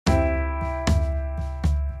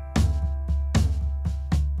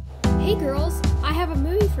Hey girls, I have a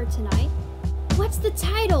movie for tonight. What's the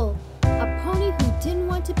title? A Pony Who Didn't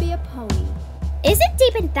Want to Be a Pony. Is it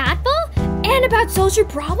deep and thoughtful? And about social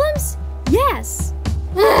problems? Yes.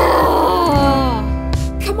 Come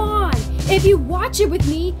on, if you watch it with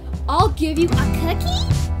me, I'll give you a cookie?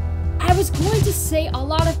 I was going to say a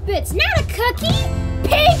lot of bits, not a cookie!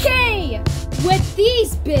 Pinky! With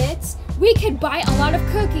these bits, we could buy a lot of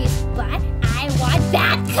cookies, but I want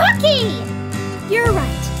that cookie! You're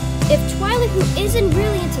right. If Twilight, who isn't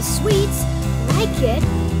really into sweets, like it,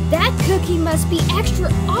 that cookie must be extra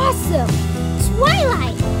awesome.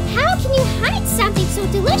 Twilight, how can you hide something so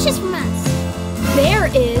delicious from us? There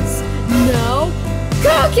is no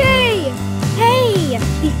cookie! Hey,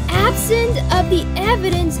 the absence of the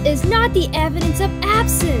evidence is not the evidence of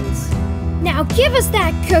absence. Now give us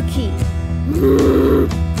that cookie.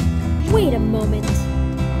 Wait a moment.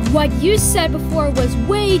 What you said before was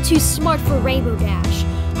way too smart for Rainbow Dash.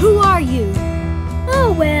 Who are you?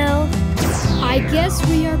 Oh well. I guess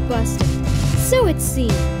we are busted. So it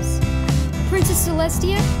seems. Princess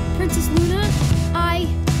Celestia? Princess Luna? I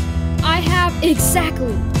have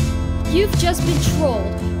exactly. You've just been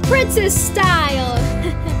trolled. Princess style!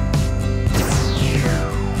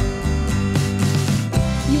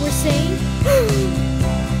 You were saying?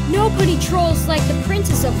 Nobody trolls like the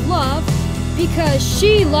Princess of Love because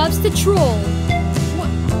she loves to troll.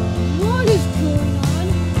 What is going on?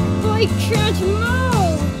 I can't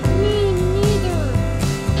move! Me neither.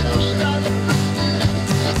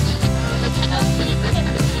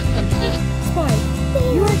 Spike,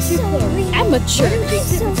 you are too close. Amateur!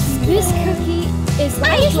 This cookie is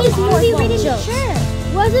like his movie oddball rated jokes. mature.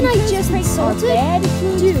 Wasn't I just insulted?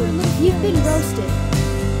 Dude, you've been roasted.